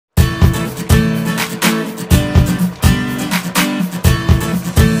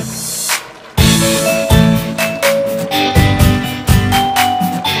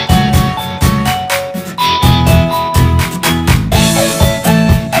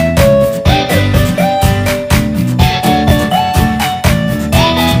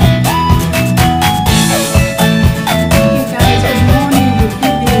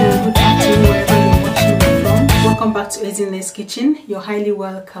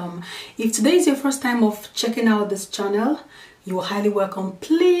welcome. If today is your first time of checking out this channel, you are highly welcome.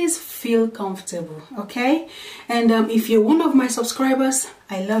 Please feel comfortable, okay? And if you're one of my subscribers,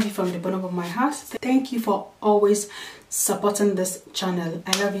 I love you from the bottom of my heart. Thank you for always supporting this channel.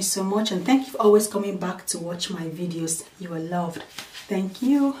 I love you so much, and thank you for always coming back to watch my videos. You are loved. Thank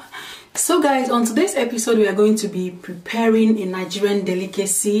you. So guys, on today's episode we are going to be preparing a Nigerian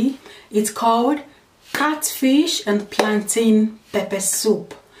delicacy. It's called catfish and plantain pepper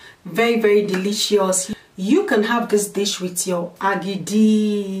soup. Very delicious. You can have this dish with your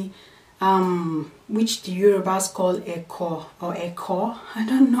agidi, which the Yorubas call eko or eko, I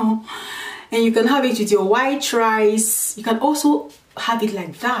don't know. And you can have it with your white rice. You can also have it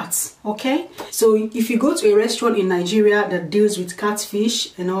like that, okay? So if you go to a restaurant in Nigeria that deals with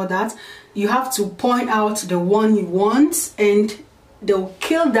catfish and all that, you have to point out the one you want, and they'll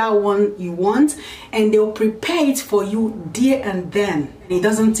kill that one you want, and they'll prepare it for you there and then. It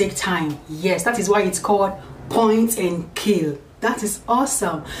doesn't take time. Yes, that is why it's called point and kill. That is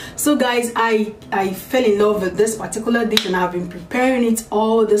awesome. So guys, I fell in love with this particular dish, and I've been preparing it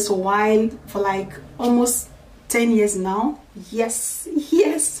all this while for like almost 10 years now. Yes.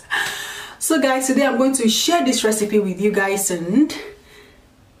 So guys, today I'm going to share this recipe with you guys, and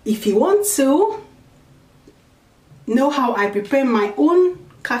if you want to know how I prepare my own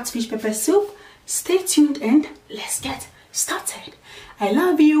catfish pepper soup, stay tuned and let's get started. I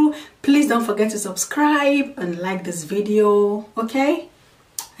love you. Please don't forget to subscribe and like this video, okay?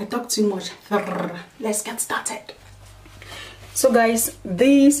 I talk too much. Let's get started. So guys,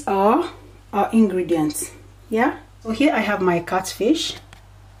 these are our ingredients. Yeah, so here I have my catfish.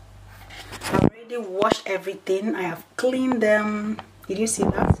 I've already washed everything. I have cleaned them. Did you see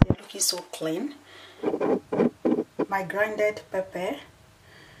that? They're looking so clean. My grinded pepper,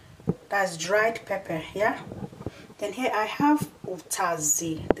 that's dried pepper. Yeah, then here I have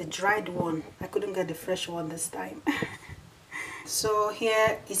utazi, the dried one. I couldn't get the fresh one this time. So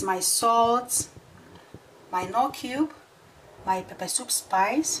here is my salt, my knorr cube, my pepper soup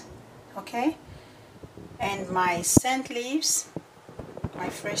spice, okay, and my scent leaves, my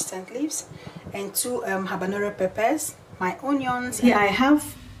fresh scent leaves, and 2 habanero peppers, my onions. Here I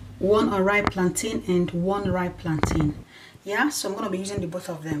have 1 unripe plantain and 1 ripe plantain. Yeah, so I'm going to be using the both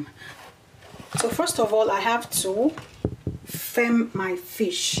of them. So first of all, I have to firm my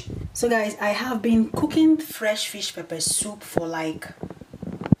fish. So guys, I have been cooking fresh fish pepper soup for like,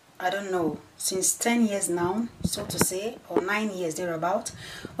 I don't know, since 10 years now, so to say, or 9 years thereabout.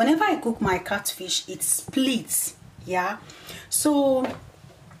 Whenever I cook my catfish, it splits. Yeah, so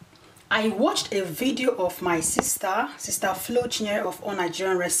I watched a video of my sister Flo Chinyere of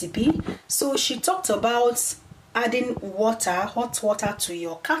Nigerian Recipe. So she talked about adding water, hot water to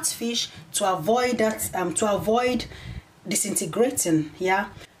your catfish to avoid that, to avoid disintegrating. Yeah,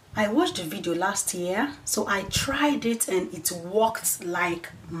 I watched the video last year, so I tried it and it worked like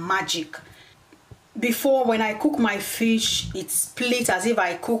magic. Before, when I cook my fish, it split as if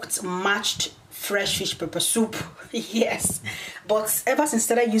I cooked mashed fresh fish pepper soup. Yes, but ever since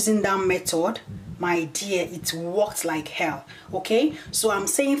I started using that method, my dear, it worked like hell. Okay, so I'm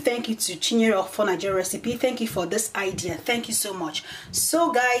saying thank you to Chinyere of Nigerian Recipe. Thank you for this idea. Thank you so much.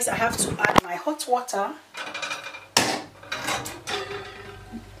 So guys, I have to add my hot water.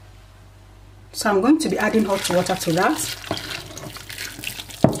 So I'm going to be adding hot water to that.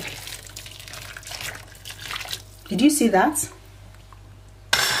 Did you see that?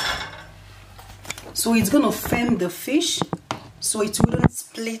 So it's going to firm the fish so it wouldn't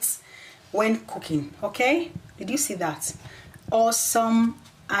split when cooking. Okay, did you see that? Awesome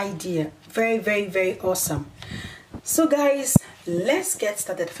idea. Very awesome. So guys, let's get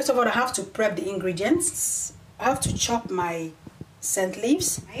started. First of all, I have to prep the ingredients. I have to chop my scent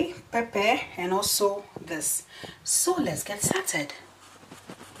leaves, my pepper, and also this. So let's get started.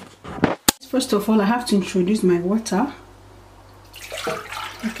 First of all, I have to introduce my water.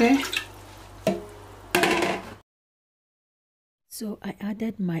 Okay, so I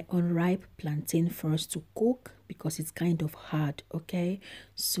added my unripe plantain first to cook because it's kind of hard. Okay,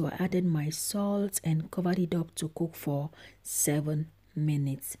 so I added my salt and covered it up to cook for 7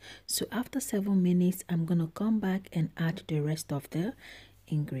 minutes. So after 7 minutes, I'm gonna come back and add the rest of the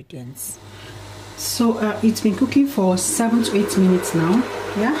ingredients. So it's been cooking for 7 to 8 minutes now.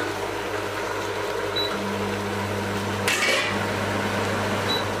 Yeah,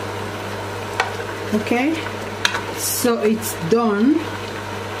 okay, so it's done.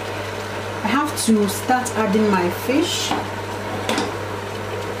 I have to start adding my fish.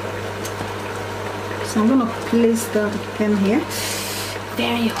 So I'm gonna place the pan here.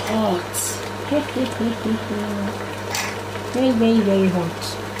 Very hot. Very hot.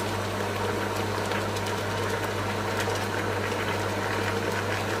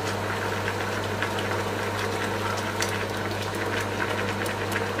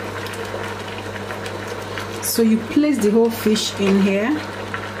 So you place the whole fish in here.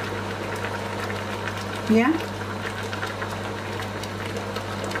 Yeah.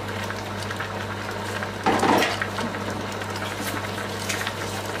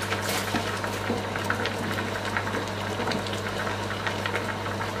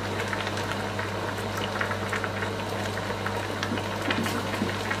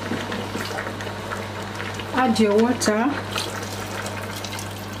 Add your water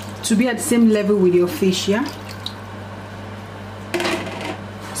to be at the same level with your fish, yeah.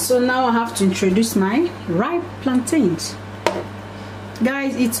 So now I have to introduce my ripe plantains.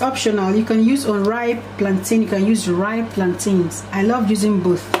 Guys, it's optional. You can use unripe plantain, you can use ripe plantains. I love using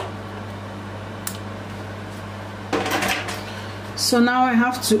both. So now I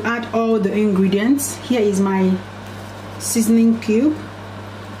have to add all the ingredients. Here is my seasoning cube.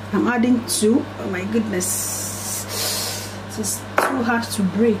 I'm adding 2. Oh my goodness, this is too hard to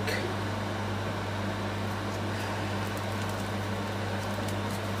break.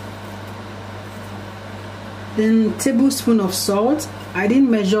 Then tablespoon of salt. I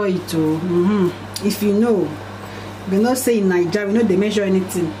didn't measure it too. If you know, we're not saying Nigeria, we know they measure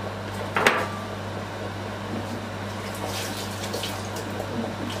anything.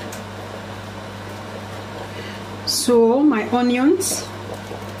 So my onions,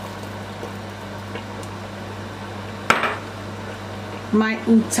 my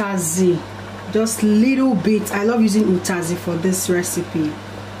utazi, just little bit. I love using utazi for this recipe.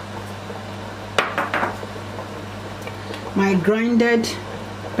 My grinded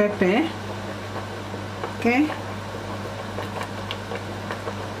pepper, okay,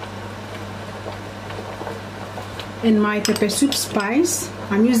 and my pepper soup spice.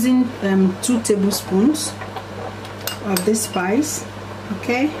 I'm using 2 tablespoons of this spice,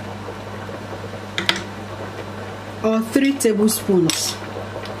 okay, or 3 tablespoons.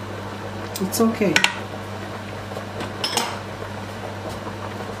 It's okay.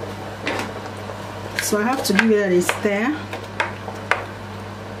 So I have to give it a stir.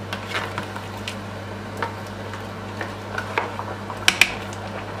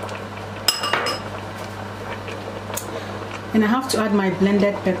 And I have to add my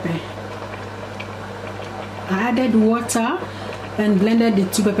blended pepper. I added water and blended the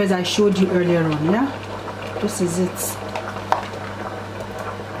 2 peppers I showed you earlier on, yeah? This is it.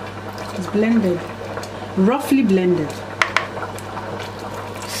 It's blended, roughly blended.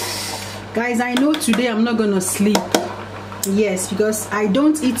 Guys, I know today I'm not gonna sleep. Yes, because I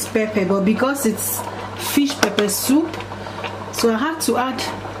don't eat pepper, but because it's fish pepper soup, so I have to add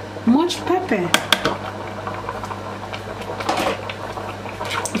much pepper.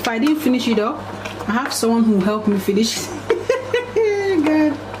 If I didn't finish it up, I have someone who will help me finish it.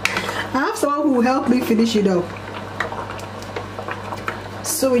 God. I have someone who will help me finish it up.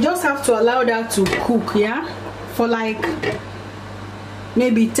 So we just have to allow that to cook, yeah, for like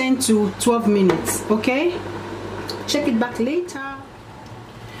maybe 10 to 12 minutes, okay? Check it back later.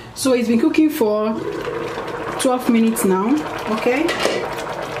 So it's been cooking for 12 minutes now, okay?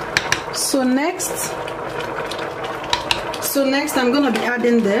 So next I'm gonna be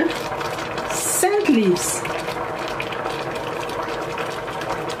adding the scent leaves.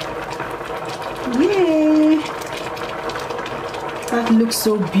 Yay! That looks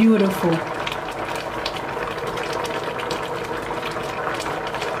so beautiful.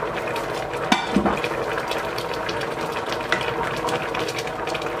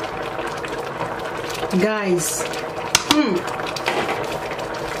 Guys,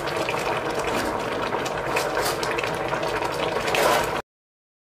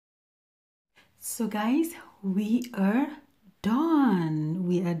 so guys, we are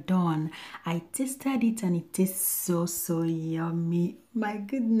done. I tasted it and it tastes so yummy. My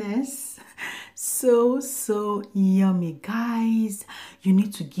goodness, so yummy. Guys, you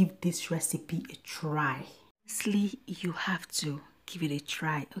need to give this recipe a try. Honestly, you have to give it a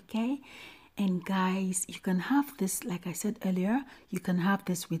try, okay? And guys, you can have this, like I said earlier, you can have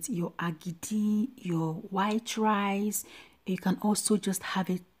this with your agidi, your white rice. You can also just have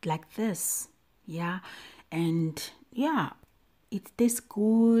it like this, yeah. And yeah, it tastes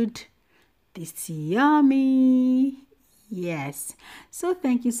good, tastes yummy. Yes. So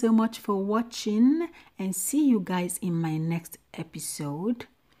thank you so much for watching, and see you guys in my next episode.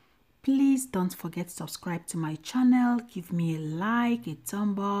 Please don't forget to subscribe to my channel, give me a like, a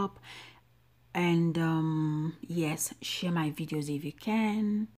thumb up, and yes, share my videos if you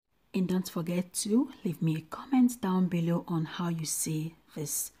can. And don't forget to leave me a comment down below on how you see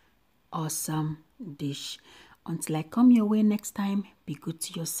this awesome dish. Until I come your way next time, be good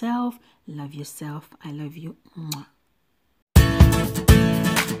to yourself, love yourself. I love you. Mwah.